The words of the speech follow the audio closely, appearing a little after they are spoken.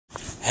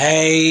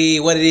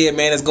Hey, what it is,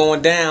 man? It's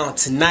going down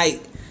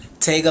tonight.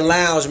 Taiga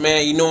Lounge,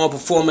 man. You know I'm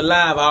performing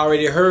live. I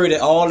already heard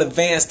that all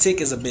advanced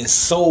tickets have been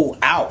sold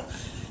out.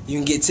 You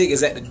can get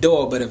tickets at the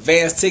door, but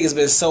advanced tickets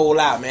been sold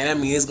out, man. That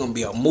means it's gonna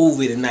be a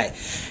movie tonight.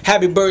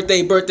 Happy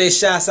birthday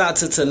shouts out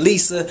to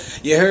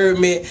Talisa. You heard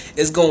me?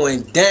 It's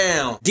going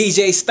down.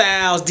 DJ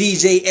Styles,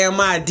 DJ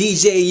MI,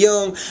 DJ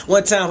Young.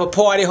 One time for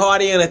Party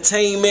Hardy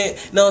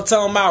Entertainment. Know what I'm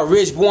talking about?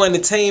 Rich Boy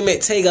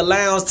Entertainment. Taiga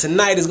Lounge.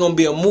 Tonight is gonna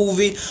be a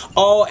movie.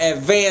 All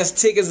advanced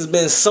tickets has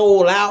been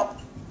sold out.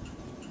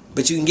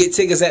 But you can get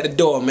tickets at the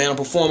door, man. I'm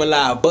performing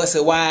live. Bust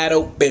it wide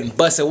open.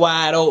 Bust it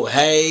wide open.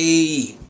 Hey.